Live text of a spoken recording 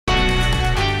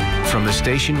From the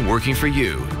station working for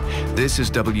you, this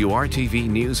is WRTV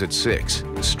News at 6,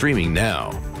 streaming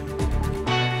now.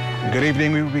 Good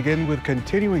evening. We begin with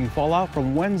continuing fallout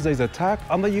from Wednesday's attack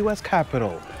on the U.S.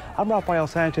 Capitol. I'm Rafael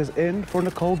Sanchez in for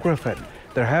Nicole Griffin.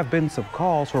 There have been some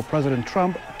calls for President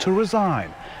Trump to resign,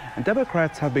 and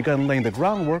Democrats have begun laying the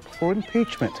groundwork for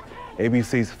impeachment.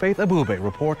 ABC's Faith Abube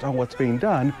reports on what's being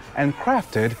done and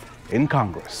crafted in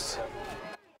Congress.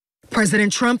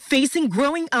 President Trump facing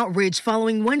growing outrage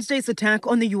following Wednesday's attack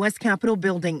on the U.S. Capitol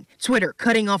building. Twitter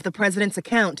cutting off the president's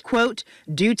account, quote,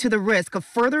 due to the risk of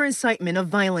further incitement of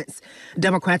violence.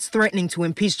 Democrats threatening to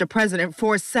impeach the president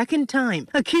for a second time,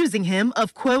 accusing him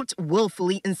of, quote,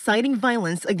 willfully inciting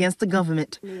violence against the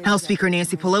government. House Speaker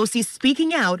Nancy Pelosi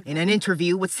speaking out in an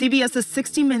interview with CBS's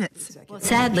 60 Minutes.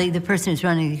 Sadly, the person who's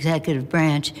running the executive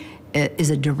branch is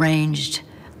a deranged,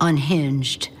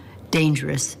 unhinged,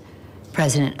 dangerous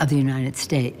President of the United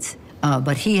States.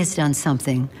 But he has done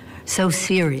something so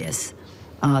serious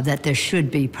that there should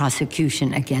be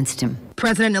prosecution against him.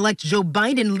 President-elect Joe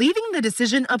Biden leaving the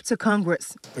decision up to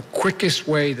Congress. The quickest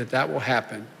way that will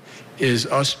happen is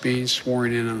us being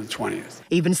sworn in on the 20th.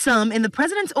 Even some in the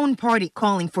president's own party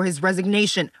calling for his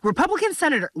resignation. Republican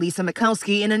Senator Lisa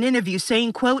Murkowski in an interview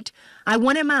saying, quote, I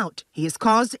want him out. He has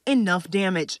caused enough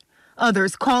damage.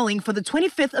 Others calling for the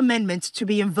 25th Amendment to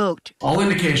be invoked. All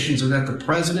indications are that the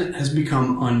president has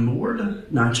become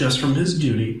unmoored, not just from his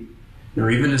duty,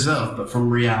 nor even his oath, but from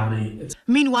reality.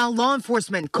 Meanwhile, law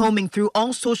enforcement combing through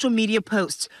all social media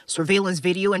posts, surveillance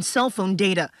video, and cell phone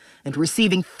data, and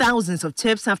receiving thousands of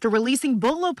tips after releasing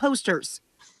BOLO posters.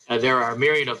 There are a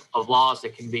myriad of laws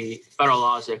that can be, federal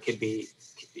laws that can be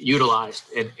utilized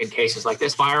in cases like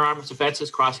this. Firearms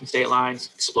offenses, crossing state lines,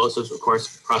 explosives, of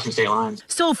course, crossing state lines.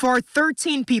 So far,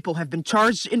 13 people have been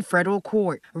charged in federal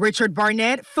court. Richard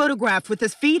Barnett photographed with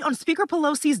his feet on Speaker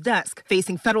Pelosi's desk,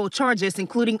 facing federal charges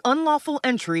including unlawful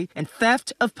entry and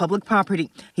theft of public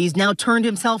property. He's now turned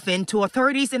himself in to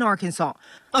authorities in Arkansas.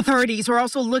 Authorities are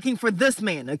also looking for this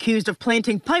man accused of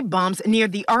planting pipe bombs near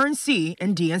the RNC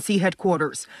and DNC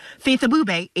headquarters. Faith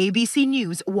Abube, ABC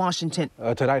News, Washington.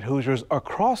 Tonight, Hoosiers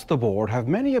across the board have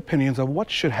many opinions on what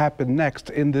should happen next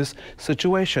in this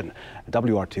situation.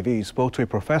 WRTV spoke to a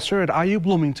professor at IU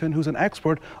Bloomington who's an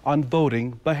expert on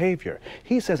voting behavior.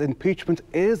 He says impeachment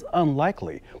is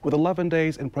unlikely with 11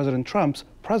 days in President Trump's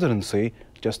presidency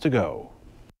just to go.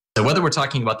 So whether we're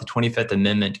talking about the 25th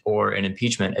Amendment or an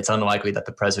impeachment, it's unlikely that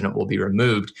the president will be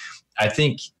removed. I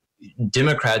think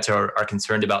Democrats are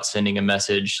concerned about sending a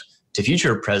message to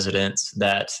future presidents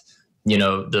that, you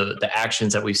know, the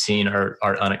actions that we've seen are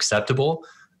unacceptable.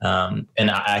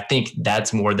 And I think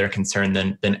that's more their concern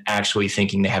than actually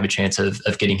thinking they have a chance of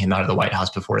getting him out of the White House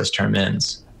before his term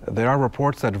ends. There are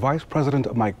reports that Vice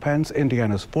President Mike Pence,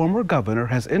 Indiana's former governor,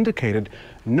 has indicated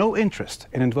no interest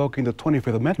in invoking the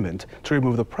 25th Amendment to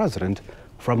remove the president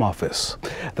from office.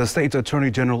 The state's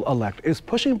attorney general-elect is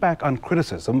pushing back on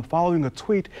criticism following a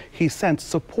tweet he sent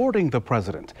supporting the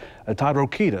president. Todd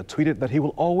Rokita tweeted that he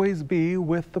will always be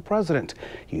with the president.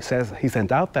 He says he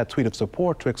sent out that tweet of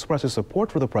support to express his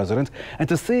support for the president and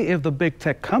to see if the big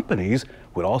tech companies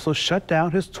would also shut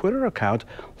down his Twitter account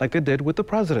like they did with the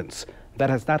president's. That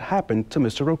has not happened to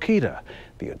Mr. Rokita.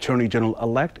 The Attorney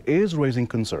General-elect is raising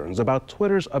concerns about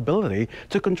Twitter's ability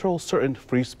to control certain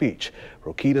free speech.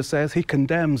 Rokita says he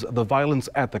condemns the violence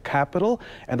at the Capitol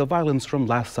and the violence from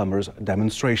last summer's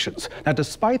demonstrations. Now,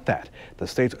 despite that, the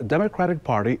state's Democratic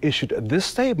Party issued this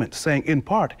statement saying, in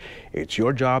part, it's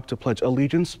your job to pledge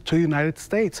allegiance to the United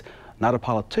States, not a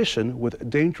politician with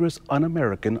dangerous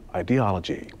un-American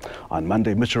ideology. On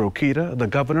Monday, Mr. Rokita, the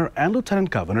governor and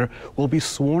lieutenant governor will be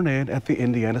sworn in at the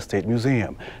Indiana State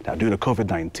Museum. Now, due to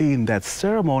COVID-19, that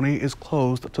ceremony is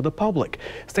closed to the public.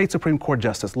 State Supreme Court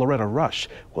Justice Loretta Rush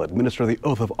will administer the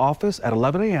oath of office at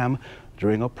 11 a.m.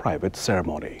 during a private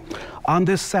ceremony. On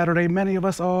this Saturday, many of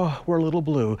us were a little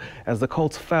blue as the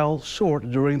Colts fell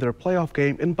short during their playoff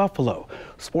game in Buffalo.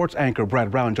 Sports anchor Brad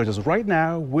Brown joins us right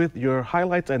now with your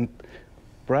highlights. And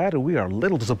Brad, we are a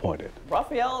little disappointed.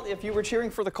 Raphael, if you were cheering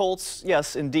for the Colts,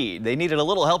 yes, indeed. They needed a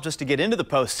little help just to get into the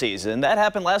postseason. That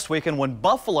happened last weekend when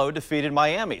Buffalo defeated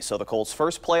Miami. So the Colts'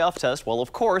 first playoff test, well,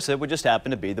 of course, it would just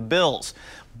happen to be the Bills.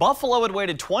 Buffalo had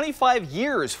waited 25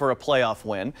 years for a playoff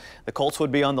win. The Colts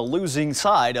would be on the losing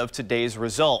side of today's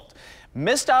result.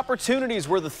 Missed opportunities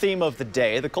were the theme of the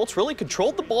day. The Colts really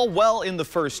controlled the ball well in the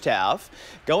first half.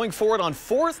 Going forward on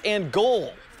 4th and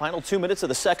goal. Final 2 minutes of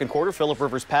the second quarter. Phillip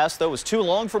Rivers' pass, though, was too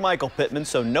long for Michael Pittman,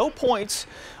 so no points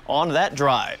on that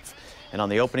drive. And on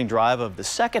the opening drive of the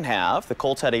second half, the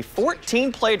Colts had a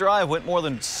 14-play drive, went more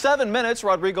than 7 minutes.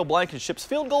 Rodrigo Blankenship's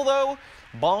field goal, though,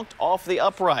 bonked off the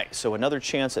upright. So another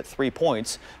chance at 3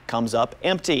 points comes up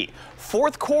empty.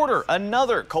 Fourth quarter,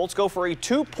 another. Colts go for a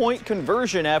 2-point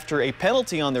conversion after a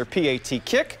penalty on their PAT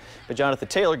kick. But Jonathan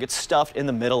Taylor gets stuffed in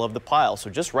the middle of the pile. So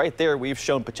just right there, we've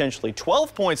shown potentially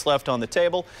 12 points left on the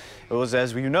table. It was,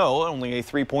 as you know, only a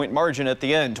 3-point margin at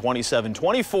the end,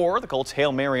 27-24. The Colts'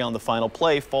 Hail Mary on the final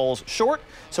play falls short,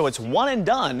 so it's one and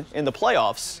done in the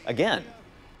playoffs again.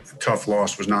 Tough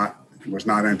loss. Was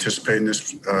not anticipating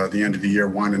this the end of the year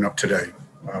winding up today.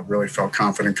 Really felt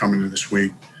confident coming into this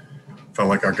week. Felt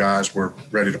like our guys were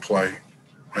ready to play,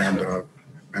 and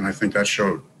I think that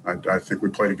showed. I think we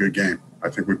played a good game. I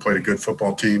think we played a good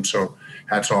football team, so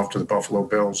hats off to the Buffalo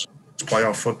Bills. It's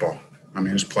playoff football. I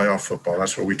mean, it's playoff football.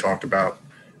 That's what we talked about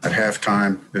at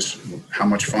halftime, how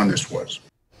much fun this was.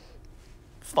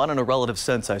 Fun in a relative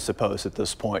sense, I suppose, at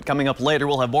this point. Coming up later,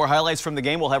 we'll have more highlights from the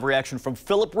game. We'll have reaction from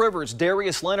Phillip Rivers,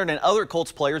 Darius Leonard, and other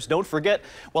Colts players. Don't forget,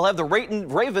 we'll have the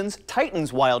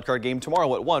Ravens-Titans wildcard game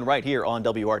tomorrow at 1 right here on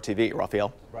WRTV.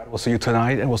 Raphael. Right, we'll see you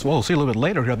tonight, and we'll see you a little bit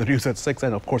later here on the news at 6,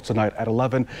 and of course tonight at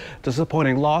 11.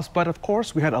 Disappointing loss, but of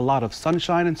course we had a lot of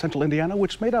sunshine in central Indiana,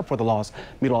 which made up for the loss.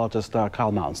 Meteorologist Kyle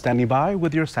Mountain standing by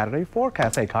with your Saturday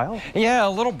forecast. Hey, Kyle. Yeah, a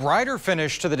little brighter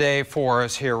finish to the day for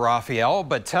us here, Raphael,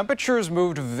 but temperatures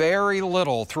moved very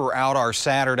little throughout our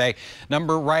Saturday.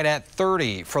 Number right at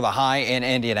 30 for the high in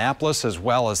Indianapolis as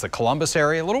well as the Columbus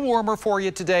area. A little warmer for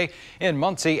you today in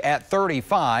Muncie at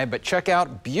 35, but check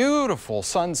out beautiful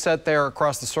sunset there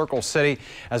across the Circle City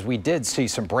as we did see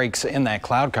some breaks in that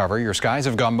cloud cover. Your skies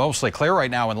have gone mostly clear right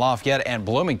now in Lafayette and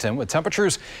Bloomington with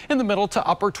temperatures in the middle to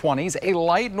upper 20s. A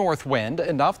light north wind,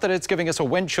 enough that it's giving us a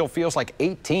wind chill. Feels like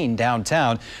 18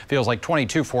 downtown. Feels like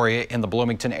 22 for you in the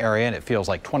Bloomington area, and it feels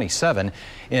like 27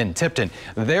 in Tipton.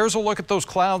 There's a look at those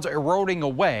clouds eroding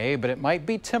away, but it might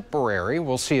be temporary.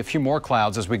 We'll see a few more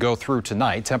clouds as we go through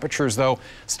tonight. Temperatures, though,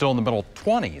 still in the middle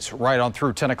 20s right on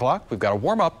through 10 o'clock. We've got a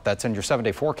warm up. That's in your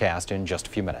 7-day forecast in just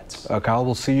a few minutes. Kyle,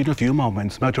 we'll see you in a few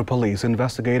moments. Metro Police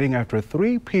investigating after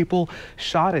 3 people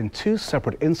shot in 2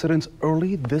 separate incidents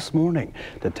early this morning.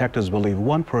 Detectives believe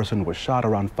one person was shot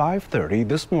around 5:30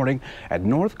 this morning at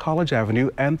North College Avenue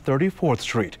and 34th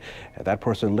Street. And that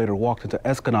person later walked into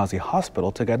Eskenazi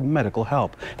Hospital to get medical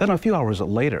help. Then a few hours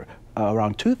later,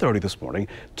 around 2:30 this morning,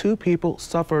 2 people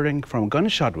suffering from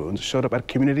gunshot wounds showed up at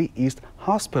Community East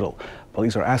Hospital.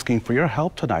 Police are asking for your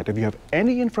help tonight if you have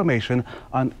any information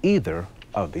on either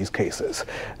of these cases.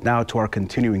 Now to our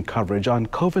continuing coverage on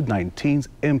COVID-19's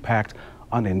impact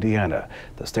on Indiana.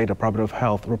 The State Department of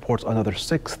Health reports another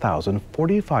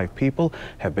 6,045 people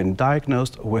have been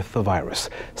diagnosed with the virus.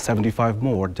 75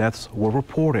 more deaths were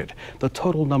reported. The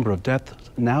total number of deaths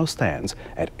now stands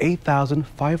at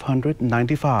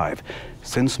 8,595.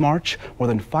 Since March, more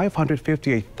than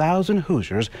 558,000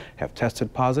 Hoosiers have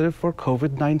tested positive for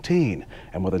COVID-19,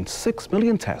 and more than 6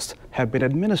 million tests have been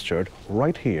administered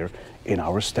right here in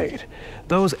our state.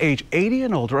 Those age 80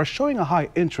 and older are showing a high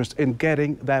interest in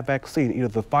getting that vaccine, either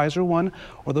the Pfizer one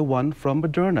or the one from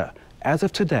Moderna. As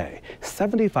of today,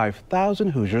 75,000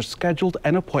 Hoosiers scheduled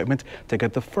an appointment to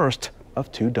get the first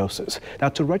of 2 doses. Now,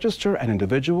 to register an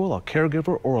individual, a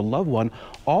caregiver, or a loved one,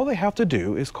 all they have to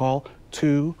do is call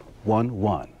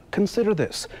 211. Consider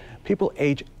this. People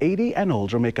age 80 and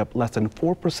older make up less than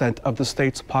 4% of the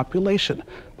state's population,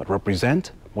 but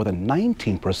represent more than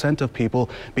 19% of people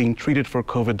being treated for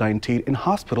COVID-19 in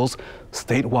hospitals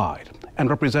statewide, and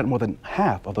represent more than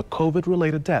half of the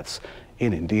COVID-related deaths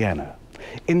in Indiana.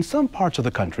 In some parts of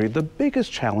the country, the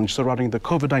biggest challenge surrounding the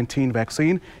COVID-19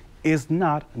 vaccine is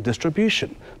not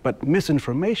distribution, but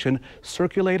misinformation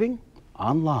circulating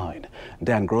online.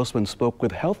 Dan Grossman spoke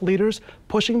with health leaders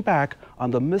pushing back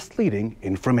on the misleading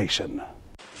information.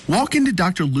 Walk into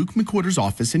Dr. Luke McWhorter's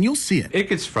office and you'll see it. It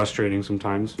gets frustrating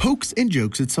sometimes. Pokes and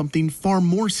jokes at something far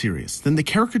more serious than the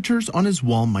caricatures on his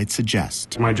wall might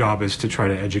suggest. My job is to try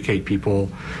to educate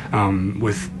people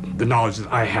with the knowledge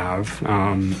that I have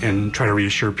and try to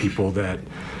reassure people that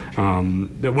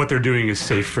that what they're doing is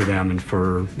safe for them and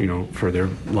for their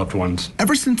loved ones.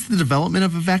 Ever since the development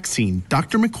of a vaccine,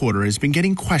 Dr. McWhorter has been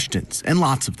getting questions, and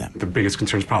lots of them. The biggest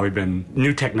concern's probably been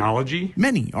new technology.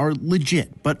 Many are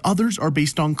legit, but others are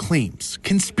based on claims,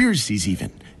 conspiracies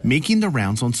even, making the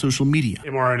rounds on social media.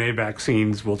 mRNA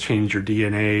vaccines will change your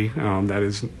DNA. That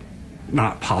is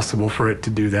not possible for it to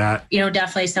do that.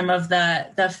 Definitely some of the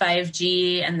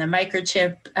 5G and the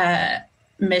microchip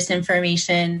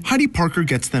misinformation. Heidi Parker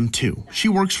gets them too. She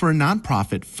works for a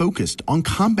nonprofit focused on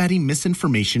combating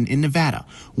misinformation in Nevada,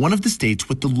 one of the states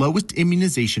with the lowest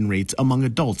immunization rates among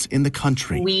adults in the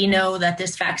country. We know that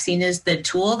this vaccine is the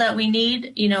tool that we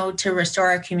need, to restore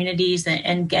our communities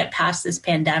and get past this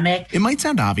pandemic. It might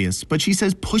sound obvious, but she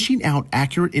says pushing out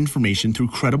accurate information through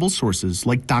credible sources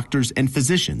like doctors and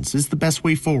physicians is the best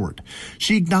way forward.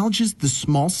 She acknowledges the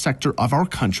small sector of our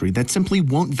country that simply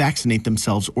won't vaccinate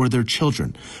themselves or their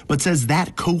children, but says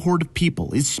that cohort of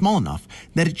people is small enough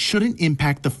that it shouldn't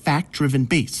impact the fact-driven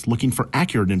base looking for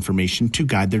accurate information to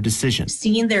guide their decision.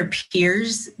 Seeing their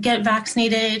peers get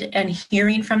vaccinated and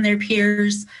hearing from their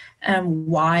peers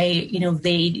why,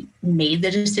 they made the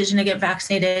decision to get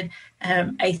vaccinated,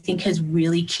 I think is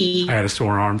really key. I had a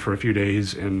sore arm for a few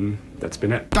days, and that's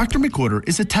been it. Dr. McWhorter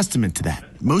is a testament to that.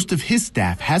 Most of his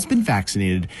staff has been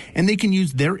vaccinated, and they can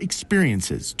use their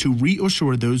experiences to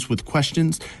reassure those with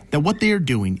questions that what they are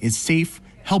doing is safe,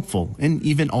 helpful, and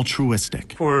even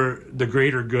altruistic. For the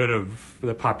greater good of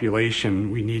the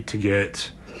population, we need to get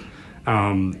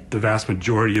the vast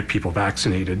majority of people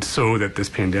vaccinated so that this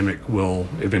pandemic will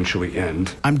eventually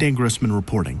end. I'm Dan Grossman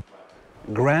reporting.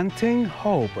 Granting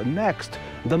hope. Next,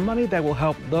 the money that will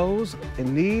help those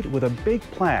in need with a big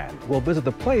plan. We'll visit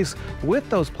the place with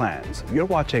those plans. You're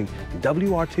watching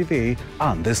WRTV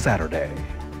on this Saturday.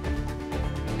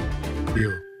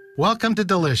 Welcome to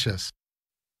Delicious.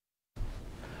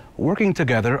 Working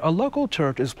together, a local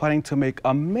church is planning to make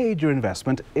a major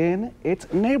investment in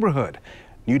its neighborhood.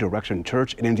 New Direction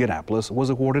Church in Indianapolis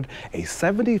was awarded a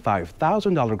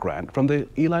 $75,000 grant from the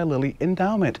Eli Lilly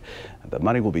Endowment. The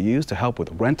money will be used to help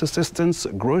with rent assistance,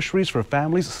 groceries for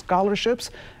families, scholarships,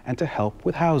 and to help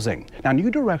with housing. Now, New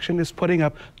Direction is putting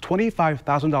up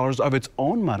 $25,000 of its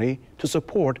own money to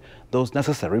support those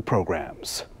necessary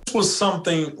programs. This was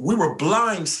something, we were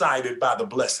blindsided by the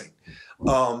blessing.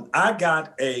 I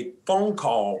got a phone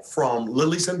call from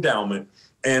Lily's Endowment,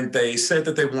 and they said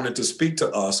that they wanted to speak to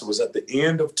us. It was at the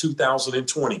end of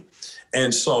 2020.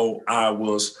 And so I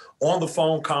was on the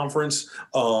phone conference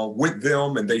with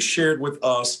them, and they shared with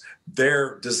us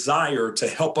their desire to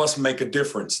help us make a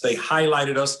difference. They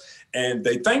highlighted us, and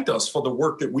they thanked us for the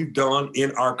work that we've done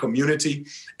in our community.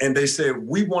 And they said,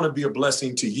 we want to be a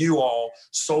blessing to you all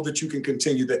so that you can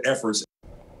continue the efforts.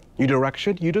 New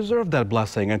Direction, you deserve that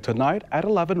blessing. And tonight at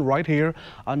 11 right here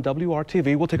on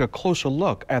WRTV, we'll take a closer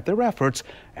look at their efforts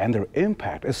and their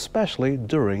impact, especially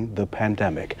during the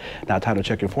pandemic. Now, time to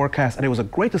check your forecast. And it was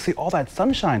great to see all that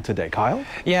sunshine today, Kyle.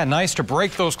 Yeah, nice to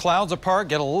break those clouds apart,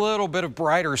 get a little bit of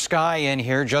brighter sky in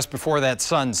here just before that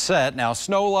sunset. Now,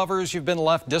 snow lovers, you've been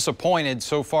left disappointed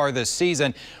so far this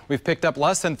season. We've picked up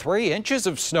less than 3 inches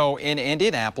of snow in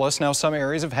Indianapolis. Now, some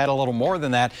areas have had a little more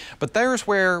than that, but there's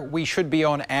where we should be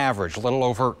on average, a little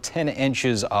over 10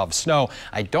 inches of snow.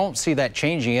 I don't see that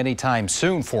changing anytime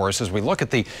soon for us. As we look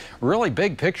at the really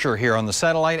big picture here on the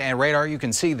satellite and radar, you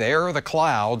can see there are the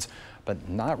clouds, but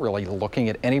not really looking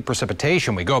at any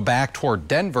precipitation. We go back toward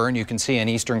Denver, and you can see in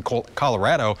eastern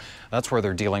Colorado, that's where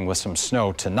they're dealing with some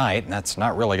snow tonight, and that's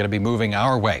not really going to be moving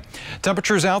our way.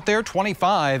 Temperatures out there,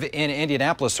 25 in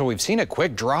Indianapolis, so we've seen a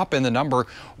quick drop in the number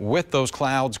with those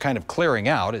clouds kind of clearing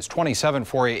out. It's 27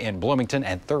 for you in Bloomington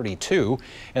and 32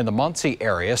 in the Muncie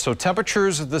area. So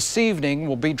temperatures this evening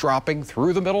will be dropping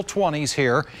through the middle 20s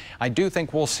here. I do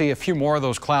think we'll see a few more of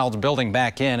those clouds building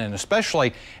back in, and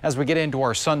especially as we get into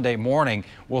our Sunday morning,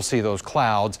 we'll see those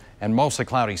clouds and mostly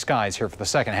cloudy skies here for the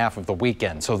second half of the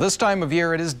weekend. So this time of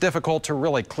year, it is difficult to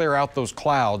really clear out those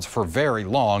clouds for very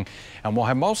long, and we'll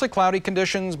have mostly cloudy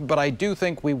conditions, but I do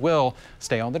think we will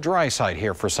stay on the dry side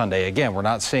here for Sunday. Again, we're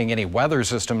not seeing any weather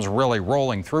systems really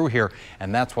rolling through here,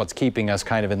 and that's what's keeping us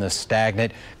kind of in this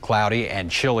stagnant, cloudy, and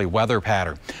chilly weather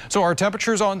pattern. So our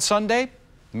temperatures on Sunday,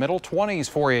 middle 20s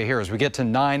for you here as we get to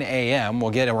 9 a.m.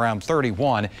 We'll get around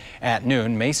 31 at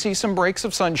noon. May see some breaks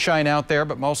of sunshine out there,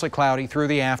 but mostly cloudy through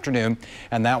the afternoon.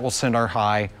 And that will send our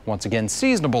high, once again,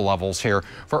 seasonable levels here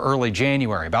for early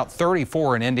January. About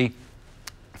 34 in Indy.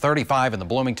 35 in the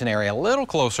Bloomington area, a little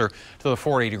closer to the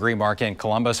 40-degree mark in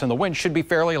Columbus, and the wind should be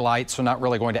fairly light, so not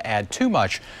really going to add too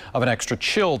much of an extra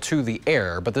chill to the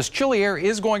air. But this chilly air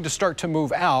is going to start to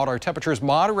move out. Our temperatures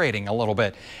moderating a little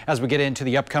bit as we get into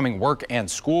the upcoming work and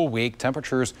school week.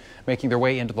 Temperatures making their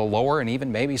way into the lower and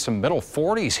even maybe some middle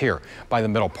 40s here by the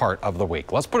middle part of the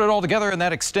week. Let's put it all together in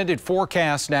that extended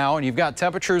forecast now, and you've got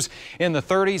temperatures in the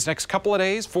 30s next couple of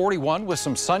days, 41 with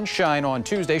some sunshine on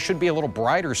Tuesday. Should be a little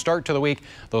brighter start to the week.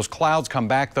 Those clouds come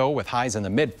back, though, with highs in the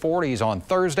mid-40s on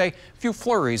Thursday. A few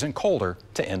flurries and colder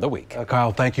to end the week.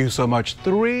 Kyle, thank you so much.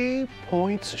 3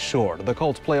 points short. The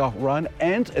Colts playoff run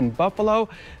ends in Buffalo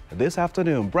this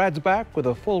afternoon. Brad's back with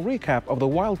a full recap of the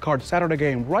Wild Card Saturday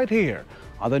game right here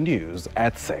on the news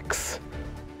at 6.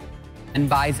 And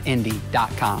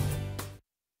buysindy.com.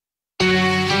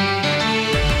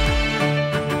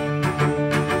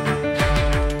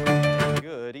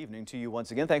 Good evening to you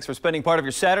once again. Thanks for spending part of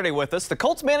your Saturday with us. The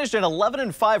Colts managed an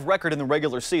 11-5 record in the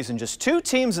regular season. Just 2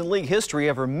 teams in league history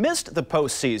ever missed the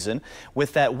postseason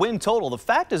with that win total. The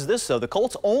fact is this, though, the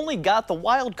Colts only got the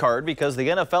wild card because the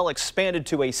NFL expanded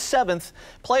to a 7th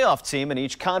playoff team in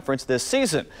each conference this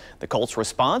season. The Colts'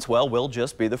 response, well, will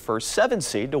just be the first 7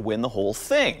 seed to win the whole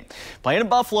thing. Playing in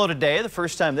Buffalo today, the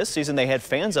first time this season they had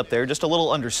fans up there, just a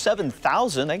little under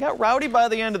 7,000. They got rowdy by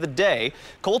the end of the day.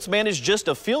 Colts managed just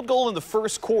a field goal in the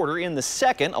first quarter. In the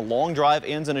second, a long drive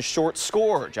ends in a short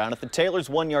score. Jonathan Taylor's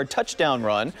 1-yard touchdown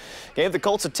run gave the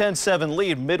Colts a 10-7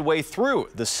 lead midway through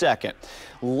the second.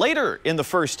 Later in the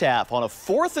first half, on a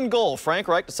 4th and goal, Frank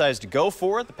Reich decides to go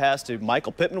for it. The pass to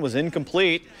Michael Pittman was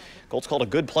incomplete. Colts called a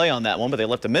good play on that one, but they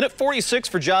left a minute 46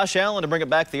 for Josh Allen to bring it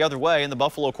back the other way, and the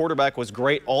Buffalo quarterback was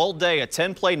great all day. A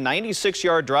 10-play,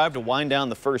 96-yard drive to wind down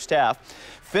the first half.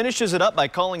 Finishes it up by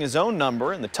calling his own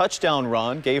number, and the touchdown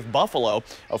run gave Buffalo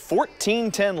a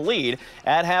 14-10 lead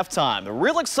at halftime. The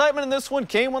real excitement in this one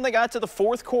came when they got to the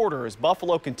 4th quarter as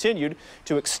Buffalo continued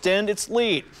to extend its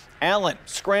lead. Allen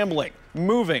scrambling,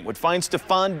 moving, would find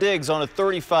Stephon Diggs on a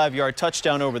 35-yard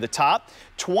touchdown over the top.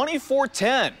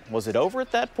 24-10. Was it over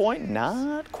at that point?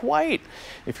 Not quite.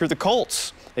 If you're the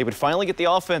Colts, they would finally get the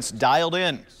offense dialed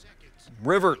in.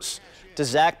 Rivers to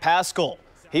Zach Pascal.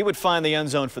 He would find the end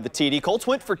zone for the TD. Colts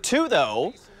went for 2,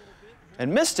 though,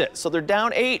 and missed it. So they're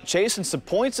down 8, chasing some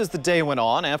points as the day went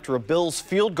on. After a Bills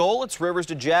field goal, it's Rivers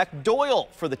to Jack Doyle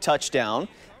for the touchdown.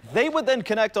 They would then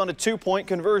connect on a 2-point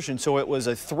conversion, so it was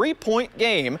a 3-point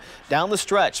game down the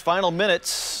stretch. Final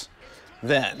minutes,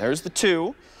 then. There's the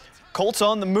 2. Colts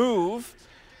on the move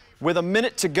with a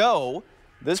minute to go.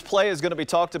 This play is going to be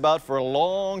talked about for a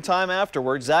long time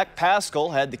afterwards. Zach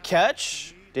Pascal had the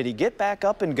catch. Did he get back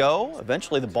up and go?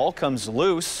 Eventually the ball comes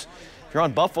loose. If you're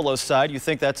on Buffalo's side, you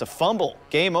think that's a fumble.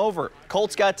 Game over.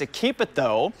 Colts got to keep it,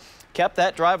 though. Kept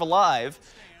that drive alive.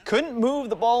 Couldn't move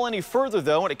the ball any further,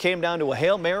 though, and it came down to a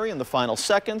Hail Mary in the final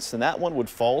seconds, and that one would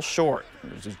fall short.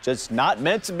 It was just not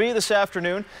meant to be this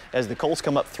afternoon as the Colts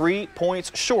come up 3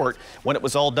 points short when it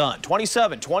was all done.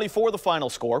 27-24 the final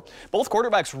score. Both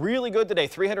quarterbacks really good today.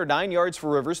 309 yards for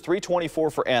Rivers,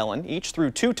 324 for Allen. Each threw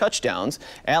 2 touchdowns.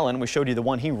 Allen, we showed you the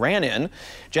one he ran in.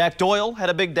 Jack Doyle had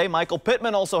a big day. Michael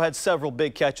Pittman also had several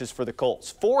big catches for the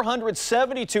Colts.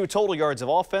 472 total yards of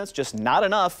offense, just not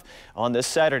enough on this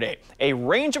Saturday. A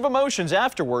range of emotions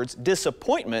afterwards,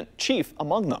 disappointment chief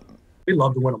among them. We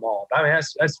love to win them all. I mean,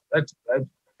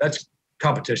 that's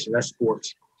competition. That's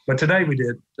sports. But today we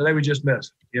did. Today we just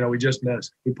missed. We just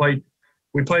missed. We played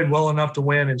well enough to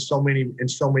win in so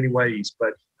many ways.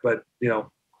 But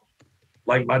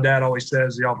like my dad always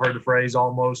says, y'all have heard the phrase,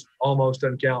 almost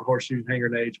doesn't count, horseshoes, hand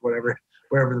grenades, whatever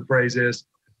the phrase is.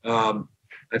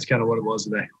 That's kind of what it was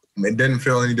today. It didn't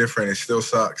feel any different. It still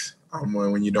sucks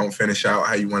when you don't finish out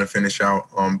how you want to finish out.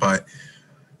 But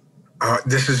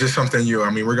this is just something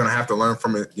we're going to have to learn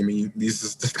from it. This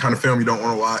is the kind of film you don't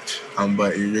want to watch,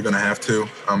 but you're going to have to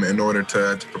in order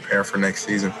to prepare for next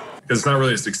season. Because it's not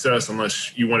really a success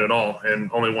unless you win it all, and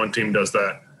only one team does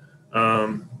that.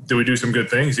 Do we do some good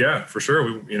things? Yeah, for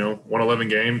sure. We won 11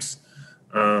 games.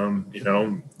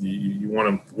 You want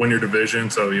to win your division,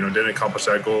 so didn't accomplish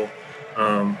that goal.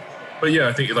 But yeah,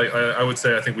 I think I would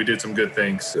say I think we did some good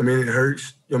things. It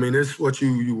hurts. It's what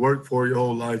you work for your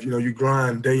whole life. You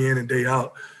grind day in and day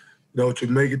out, to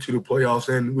make it to the playoffs.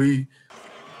 And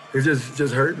it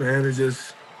just hurt, man. It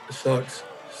sucks.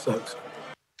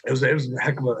 It was a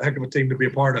heck of a team to be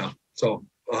a part of. So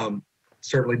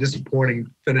certainly disappointing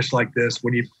finish like this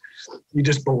when you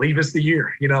just believe it's the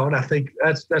year, And I think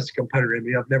that's the competitor in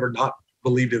me. I've never not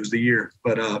believed it was the year,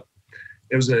 but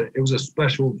it was a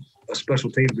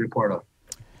special team to be a part of.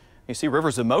 You see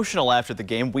Rivers emotional after the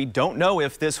game. We don't know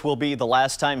if this will be the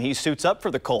last time he suits up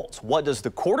for the Colts. What does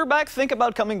the quarterback think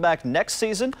about coming back next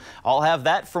season? I'll have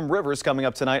that from Rivers coming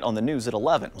up tonight on the news at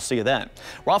 11. We'll see you then.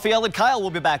 Raphael and Kyle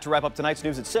will be back to wrap up tonight's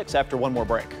news at 6 after one more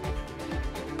break.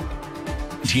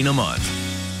 $19 a month.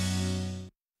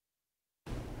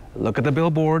 Look at the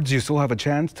billboards. You still have a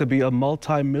chance to be a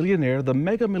multi-millionaire. The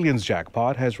Mega Millions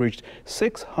jackpot has reached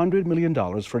 $600 million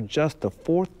for just the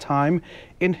fourth time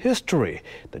in history.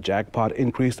 The jackpot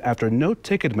increased after no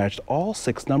ticket matched all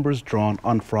 6 numbers drawn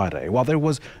on Friday. While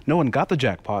no one got the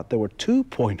jackpot, there were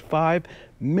 2.5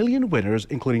 million winners,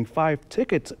 including 5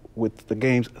 tickets with the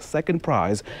game's second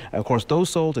prize. Of course, those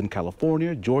sold in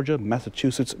California, Georgia,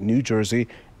 Massachusetts, New Jersey,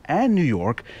 and New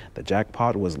York. The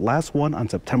jackpot was last won on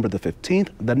September the 15th.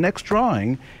 The next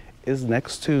drawing is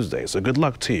next Tuesday, so good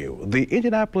luck to you. The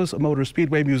Indianapolis Motor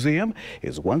Speedway Museum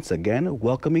is once again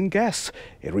welcoming guests.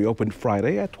 It reopened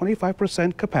Friday at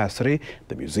 25% capacity.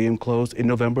 The museum closed in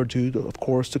November due, of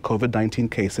course, to COVID-19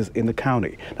 cases in the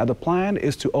county. Now, the plan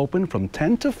is to open from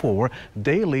 10 to 4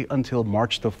 daily until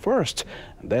March the 1st.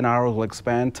 Then hours will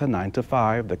expand to 9 to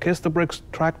 5. The Kiss the Bricks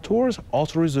track tours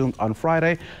also resumed on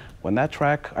Friday. When that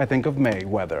track, I think of May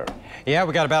weather. Yeah,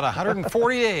 we got about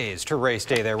 140 days to race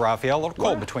day there, Raphael. A little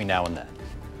cold between now and then.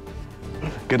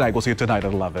 Good night. We'll see you tonight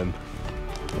at 11.